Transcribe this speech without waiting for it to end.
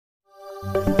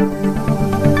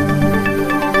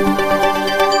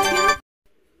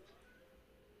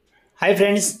Hi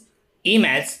friends,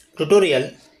 ई-मॅथ्स tutorial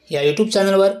या YouTube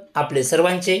चॅनलवर आपले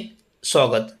सर्वांचे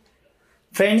स्वागत.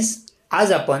 फ्रेंड्स,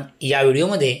 आज आपण या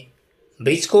व्हिडिओमध्ये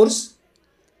bridge course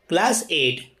class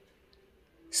 8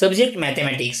 subject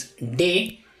mathematics day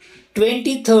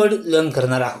 23 learn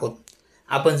करणार आहोत.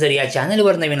 आपण जर या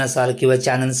चॅनलवर नवीन असाल किंवा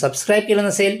चॅनल सबस्क्राईब केलं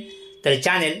नसेल तर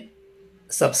चॅनल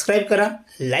सबस्क्राईब करा,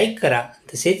 लाईक करा,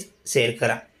 तसेच शेअर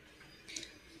करा.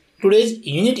 Today's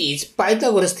unit is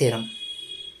Pythagoras theorem.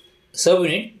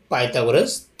 Subunit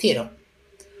Pythagoras theorem.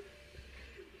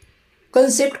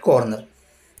 Concept corner.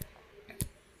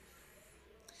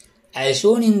 As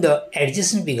shown in the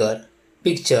adjacent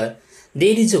picture,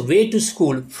 there is a way to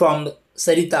school from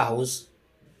Sarita house.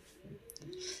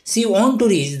 She wants to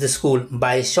reach the school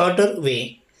by shorter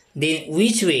way. Then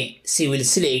which way she will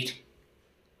select?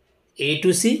 A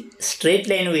to C, straight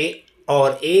line way,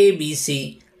 or A, B,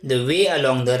 C, the way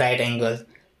along the right angle.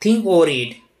 Think over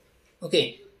it. Okay.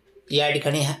 या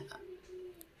ठिकाणी हा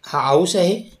house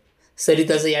आहे,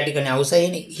 सरिताचं या ठिकाणी house आहे.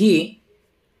 ही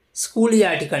school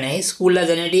या ठिकाणी आहे. स्कूलला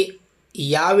जाण्यासाठी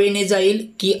या वेने जाईल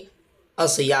की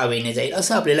असं या वेने जाईल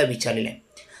असं आपल्याला विचारलेलं आहे.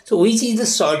 सो which is the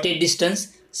shorted distance?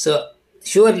 So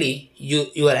surely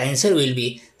your answer will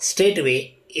be straight way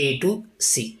A to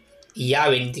सी. या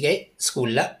वेने ती काय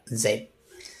स्कूलला जाईल.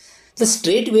 The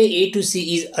straight way A to C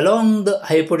is along the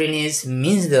hypotenuse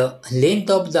means the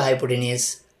length of the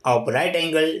hypotenuse of right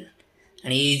angle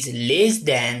and is less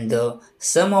than the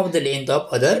sum of the length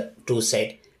of other two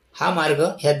side. हा मार्ग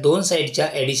ह्या दोन साईडच्या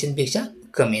ॲडिशनपेक्षा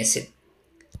कमी असेल.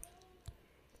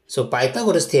 सो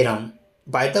Pythagoras theorem.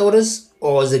 Pythagoras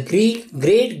was a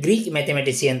great Greek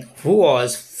mathematician who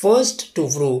was first to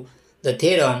prove the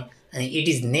theorem and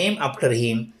it is named after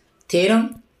him.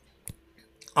 Theorem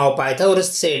of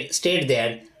Pythagoras state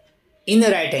that in a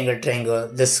right angle triangle,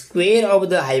 the square of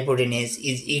the hypotenuse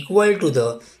is equal to the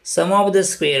sum of the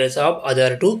squares of other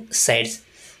two sides.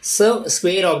 So,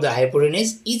 square of the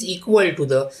hypotenuse is equal to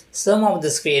the sum of the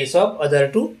squares of other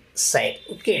two sides.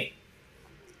 Okay.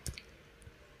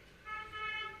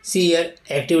 See here,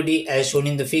 activity as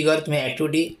shown in the figure. तुम्ही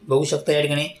activity बघू शकता या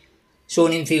ठिकाणी.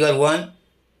 Shown in figure 1,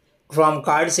 from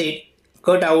card set,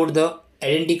 cut out the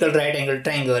identical right angle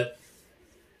triangle.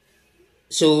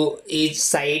 So is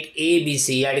side A B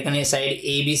C. या ठिकाणी side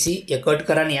A B C hey cut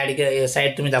करा आणि या ठिकाणी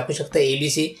साईड तुम्ही दाखवू शकता A B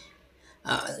C.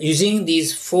 Using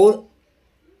these 4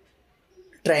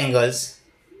 triangles,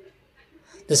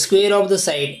 the square of the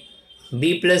side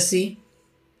B plus C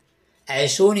as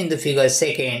shown in the figure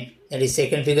second, that is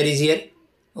second figure is here.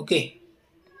 Okay.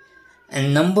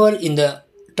 And number in the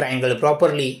triangle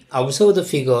properly. Observe the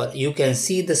figure. You can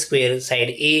see the square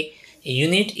side A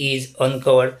unit is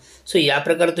uncovered. So या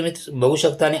प्रकारे तुम्ही बघू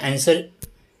शकता आणि answer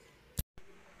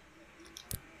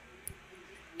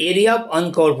area of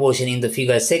uncovered portion in the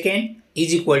figure second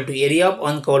is equal to area of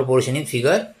uncovered portion in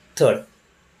figure third.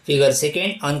 Figure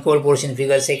second, uncovered portion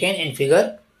figure second and figure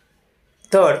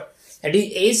third, that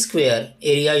is a square.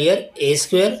 Area here a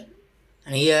square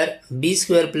and here b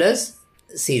square plus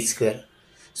c square.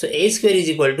 So a square is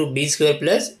equal to b square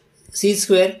plus c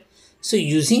square. So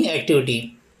using activity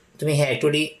तुम्ही हे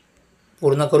activity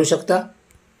पूर्ण करू शकता.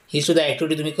 ही सुद्धा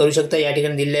activity तुम्ही करू शकता. या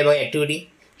ठिकाणी दिलेलं आहे बघा ॲक्टिव्हिटी.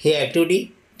 हे ॲक्टिव्हिटी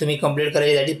तुम्ही कंप्लीट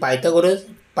करायसाठी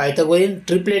पायथागोरियन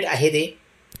ट्रिपलेट आहे ते.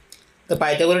 तर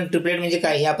पायथागोरियन ट्रिपलेट म्हणजे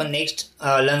काय हे आपण नेक्स्ट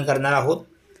लर्न करणार आहोत.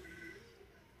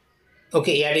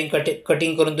 ओके. या ठिकाणी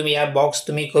कटिंग करून तुम्ही या बॉक्स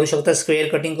तुम्ही करू शकता स्क्वेअर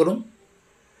कटिंग करून.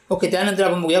 ओके. त्यानंतर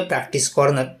आपण बघूया practice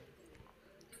corner.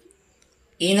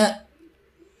 In a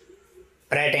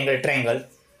right angle triangle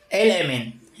LMN,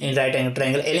 in right angle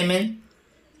triangle LMN,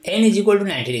 n is equal to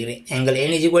 90 degree, angle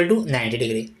n is equal to 90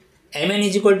 degree, mn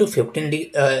is equal to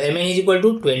mn is equal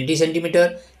to 20 centimeter,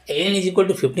 ln is equal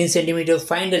to 15 centimeter.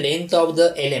 Find the length of the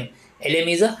LM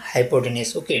is a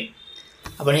hypotenuse. Okay.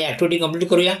 आपण ही activity complete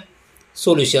करूया.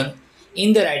 Solution.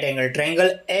 In the right angle triangle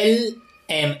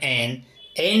LMN,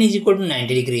 n is equal to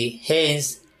 90 degree,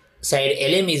 hence side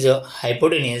LM is a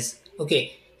hypotenuse. Okay.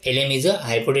 LM is a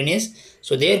hypotenuse.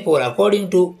 So therefore, according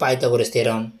to Pythagoras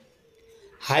theorem,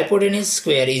 hypotenuse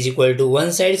square is equal to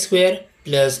one side square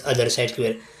plus other side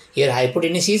square. Here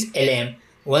hypotenuse is LM,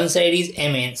 one side is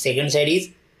MN, second side is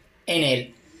NL.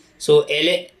 So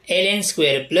LN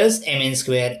square plus MN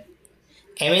square.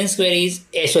 MN square is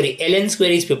LN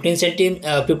square is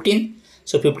 15.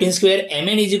 So 15 square.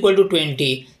 MN is equal to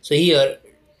 20. So here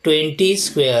 20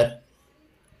 square.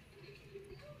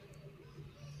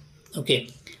 Okay.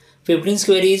 15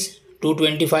 square is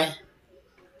 225.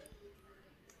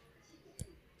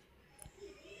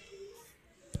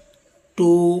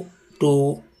 2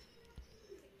 2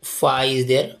 5 is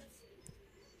there.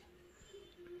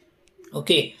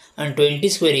 Okay, and 20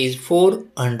 square is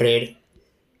 400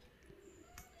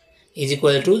 is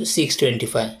equal to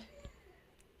 625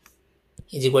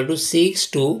 is equal to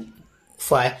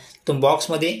 625. तो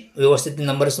बॉक्समध्ये व्यवस्थित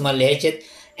numbers तुम्हाला लिहायचे आहेत.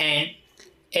 And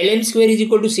LM square is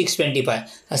equal to 625.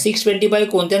 हा 625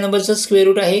 कोणत्या नंबरचा square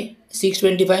root आहे?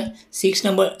 625.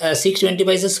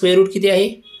 625चा स्क्वेअर रूट किती आहे?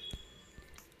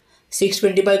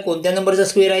 625 कोणत्या नंबरचा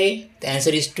स्क्वेअर आहे? The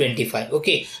answer is 25.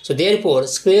 Okay, so therefore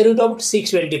square root of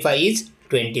 625 is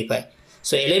 25.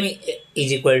 So LM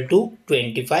is equal to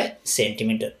 25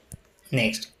 centimetre.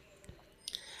 Next,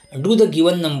 do the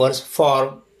given numbers for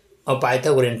a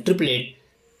Pythagorean triplet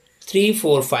 3,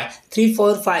 4, 5. 3,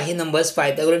 4, 5 hey numbers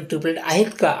Pythagorean triplet आहेत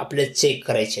का आपल्याला check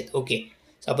करायचे आहेत. Okay,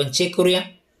 सो आपण check करूया.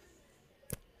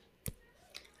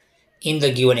 In the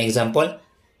given example,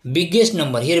 biggest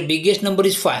number here biggest number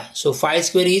is 5. So 5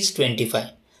 square is 25.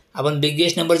 आपण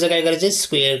biggest नंबरचं काय करायचं आहे?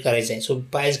 स्क्वेअर करायचं आहे. सो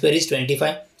 5 square is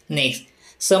 25. Next,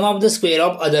 some of the square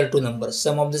of other two numbers.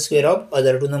 Some of the square of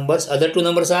other two numbers. Other two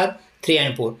numbers are 3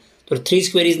 and 4. So 3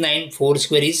 square is 9, 4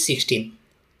 square is 16.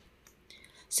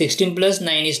 16 plus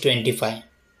 9 is 25.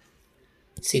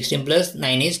 16 plus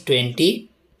 9 is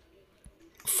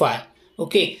 25.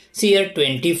 Okay, see here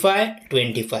 25,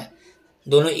 25.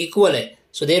 दोनों equal है.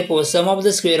 So therefore sum of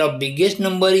the square of biggest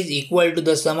number is equal to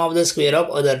the sum of the square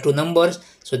of other two numbers.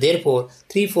 So therefore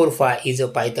 3, 4, 5 is a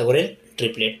Pythagorean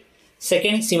triplet.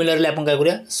 Second, similarly आपण काय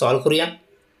करूया? Solve करूया.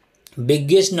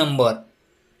 Biggest number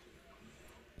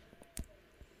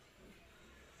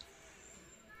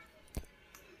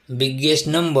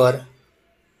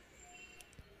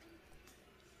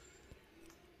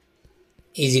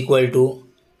is equal to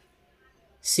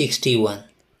 61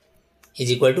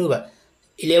 is equal to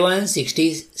 11,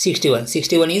 60, 61.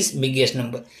 61 is biggest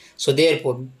number. So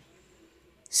therefore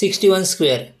 61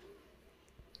 square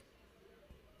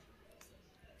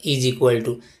is equal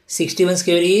to 61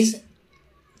 square is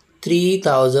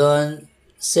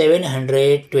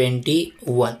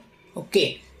 3721.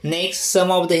 Okay, next,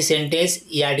 some of the sentence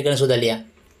या ठिकाणी सुद्धा लिहा.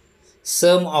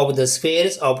 सम of the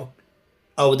squares of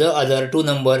the other two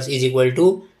numbers is equal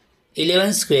to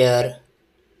 11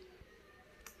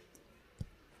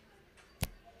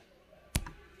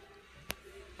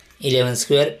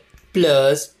 square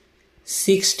plus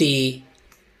 60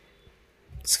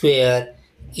 square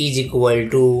is equal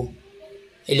to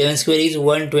 11 square is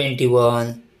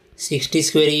 121. 60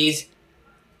 square is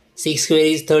 6 square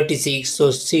is 36.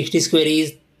 So 60 square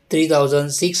is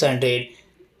 3600.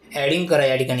 Adding करा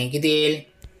या ठिकाणी किती येईल?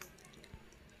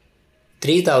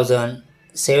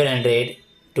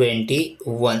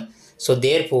 3721. सो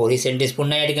therefore ही sentence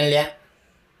पुन्हा या ठिकाणी लिहा.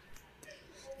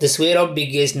 The square of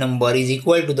biggest number is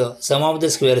equal to the some of the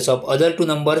squares of other two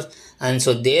numbers. And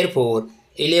so therefore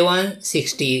 11,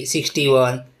 60,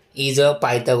 61 is a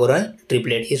पायथागोरन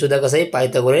triplet. हे सुद्धा कसं आहे?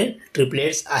 पायथागोरन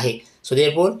ट्रिपलेट्स आहे. So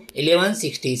therefore 11,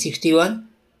 60, 61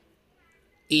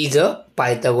 is a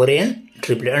Pythagorean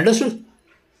triplet. Understood?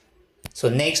 So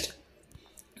next,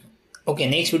 okay,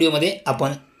 next video मध्ये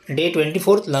आपण day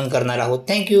 24 learn करणार आहोत.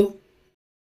 Thank you.